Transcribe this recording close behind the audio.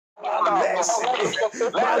destiny.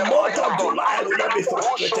 My month of July will not be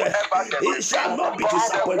frustrated. It shall not be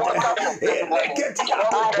disappointed.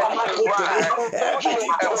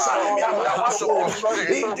 Everything concerning me and my household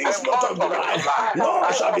in this month of July,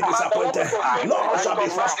 Lord shall be disappointed. Lord shall be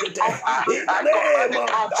frustrated. In the name of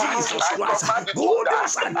Jesus Christ, good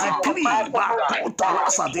news I decree.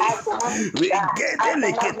 Regede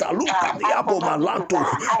leketa luka diabo malanto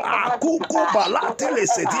akuku balate le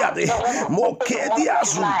sediade mokedia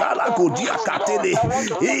zundala godia katele.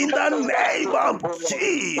 In the name of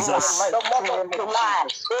Jesus.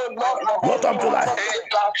 Not up July.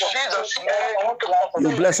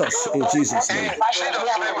 You bless us in Jesus' name.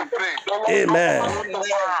 Amen.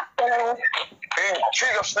 In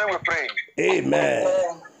Jesus' name we pray.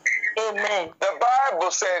 Amen. Amen. The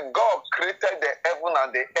Bible said God created the heaven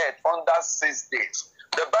and the earth under 6 days.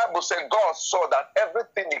 The Bible said God saw that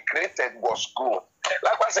everything He created was good.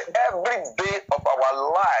 Like I said, every day of our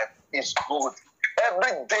life is good.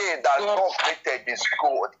 Every day that God created is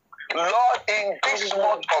good. Lord, in this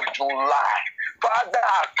month of July, Father,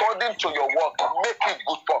 according to your word, make it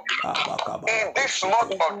good for me. In this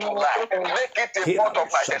month of July, make it a month of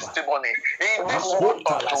my testimony. In this month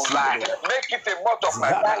of July, make it a month of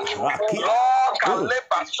my breakthrough. Lord,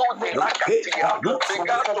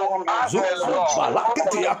 began to ask the Lord to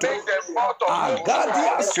make the month of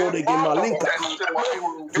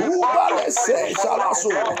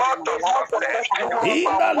in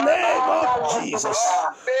the name of Jesus.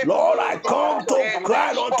 Lord, I come to cry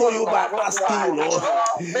unto you by asking you, Lord,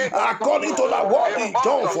 according to the word in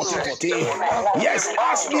John 14:14. Yes,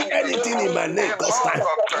 ask me anything in my name, God's time,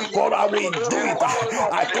 for I will do it.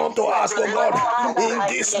 I come to ask, oh God, in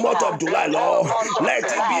this month of July, Lord, let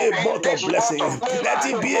it be a month of blessing. Let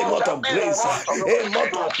it be a month of grace, a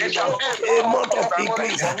month of freedom, a month of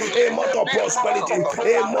increase, a month of prosperity,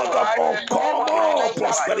 a month of uncommon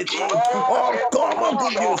prosperity, uncommon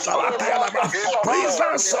good news. Please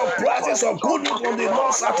surprises of good news from the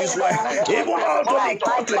Lord satisfy, even unto the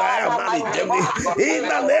country I am now in Germany. In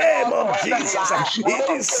the name of Jesus, it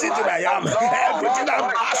is sitting I am. Everything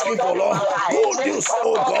I'm asking for, Lord, good news,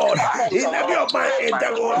 oh God, in every of my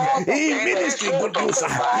endeavor, in ministry, good news, in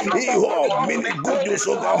home, good news,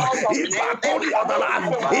 oh God, in Bakori Adalan,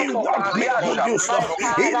 in work, good news, Lord,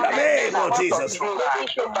 in the name of Jesus.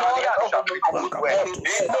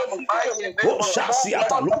 Oh,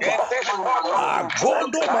 Shasiata Luka,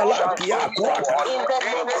 Agodo Malakia Kwaka,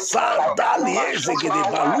 Sandalieze Gede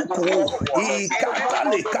Baluku,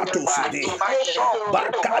 Ikatale Katosede,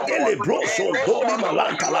 Bakadele Broson Doli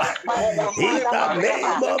Malantala, in the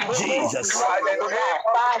name of Jesus.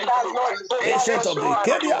 Ancient of the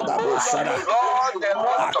Kedia Dabo Sada,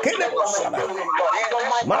 Akele Sada,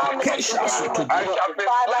 Makesha Sotubi,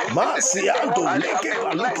 Masiando Leke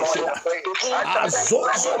Baluki Seda,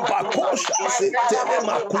 Azozo Bakosha Setele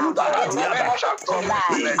Makuda Radiada,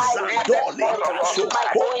 Izandoli Kasho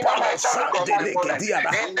Kopala Sandele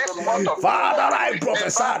Kediada. Father, I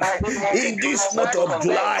prophesy in this month of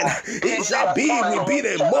July, it shall be, will be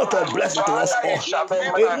a month of blessing to us all,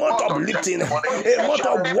 a month of lifting, a month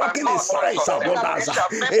of walking in signs and wonders,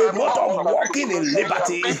 a month of walking in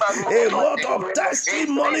liberty, a month of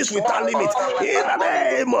testimonies without limit, in the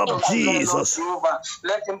name of Jesus.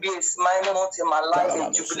 Let him be a smiling month in my life,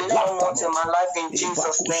 a jubilation month in my life, in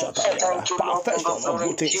Jesus' name. Thank you, Lord, for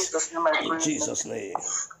in Jesus' name I pray. In Jesus' name.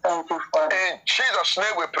 Thank you, Father. In Jesus'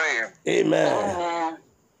 name we pray. Amen.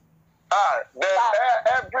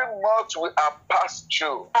 Every month we are passed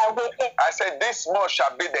through, I said this month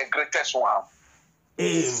shall be the greatest one.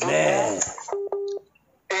 Amen.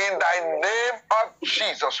 In the name of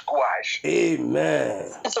Jesus Christ.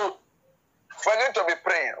 Amen. So we're going to be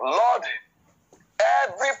praying, Lord,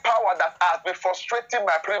 every power that has been frustrating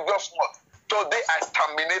my previous month, today I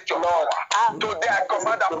terminate your power. Today I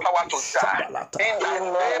command that power to die. In the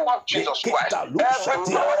name of Jesus Christ. Every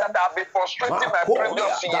power that has been frustrating my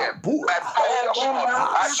previous year, my previous month,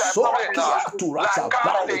 I shall pray now.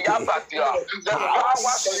 The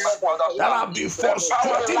powers that have been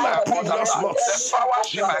frustrating my previous months,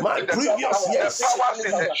 my previous years,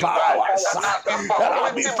 powers that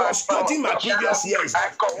have been frustrating my previous years,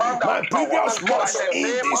 my previous months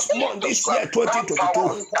in this month, this year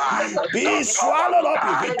 2022, be swallowed up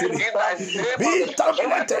in victory, be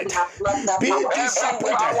terminated, be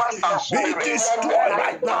disappointed, be destroyed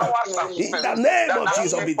right now. In the name of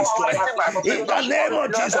Jesus, be destroyed. In the name of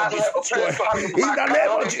Jesus, be destroyed. In the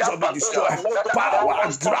name of Jesus, be destroyed.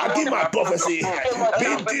 Power dragging my prophecy, be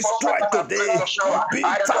destroyed today, be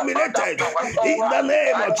terminated. In the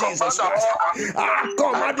name of Jesus Christ, I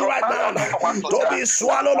command you right now to be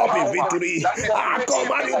swallowed up in victory. I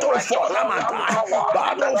command you to fall and die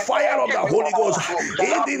by the fire of the Holy Ghost,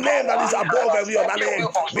 in the name that is above every other name,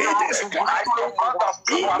 be destroyed.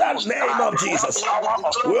 In the name of Jesus,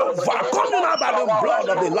 we overcome now by the blood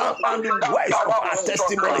of the Lamb and the words of our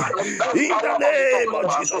testimony. In the name of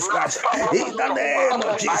Jesus Christ. In the name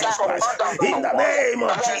of Jesus Christ. In the name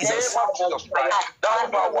of Jesus.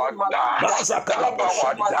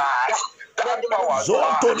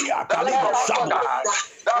 Zotoria Kalibo Shabu.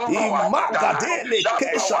 Imakadele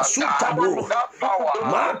Kesha Sutabro.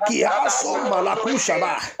 Makiaso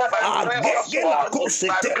Malakushaba. Agegela Kose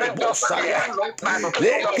Terebo Saya.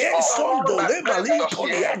 Leke Sondo Lebali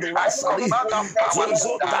Toliado Rasali.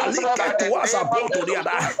 Zozotali was about to the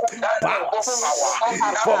other powers.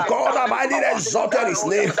 For God Almighty exalted his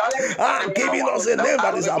name and giving us a name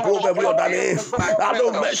that is above every other name. I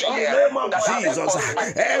don't mention the name of Jesus.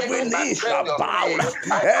 Every knee shall bow,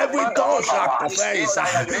 every tongue shall confess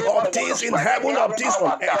of things in heaven, of things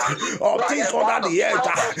on earth, of things under the earth.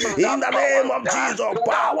 In the name of Jesus,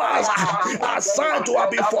 powers assigned to have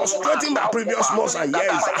been frustrating my previous months and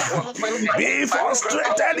years. Be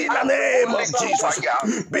frustrated in the name of Jesus.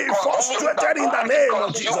 Be frustrated in the name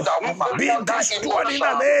of Jesus. Be destroyed in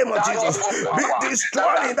the name of Jesus. Be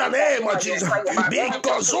destroyed in the name of Jesus. Be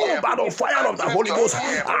consumed by the fire of the Holy Ghost.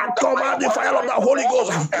 I command the fire of the Holy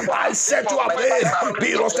Ghost. I set you ablaze.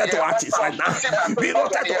 Be roasted to ashes right now. Be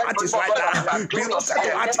roasted to ashes right now. Be roasted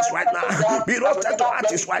to ashes right now. Be roasted to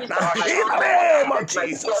ashes right now. In the name of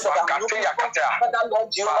Jesus.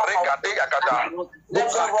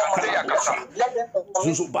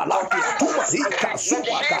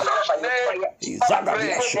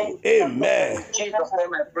 Amen. In Jesus'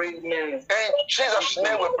 name I pray. In Jesus'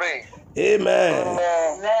 name we pray.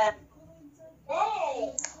 Amen.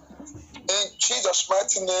 In Jesus'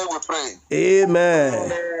 mighty name we pray.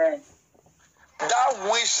 Amen. That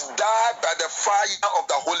which died by the fire of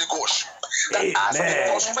the Holy Ghost, that has been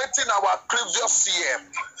frustrating our previous year,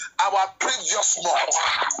 our previous month.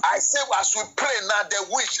 I say as we pray now, the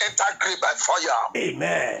witch enter grave by fire.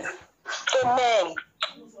 Amen. Amen.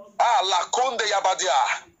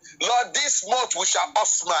 Lord, this month we shall all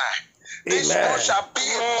smile. This month shall be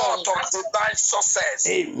a month of divine success.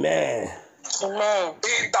 Amen. Amen.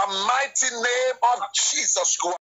 In the mighty name of Jesus Christ.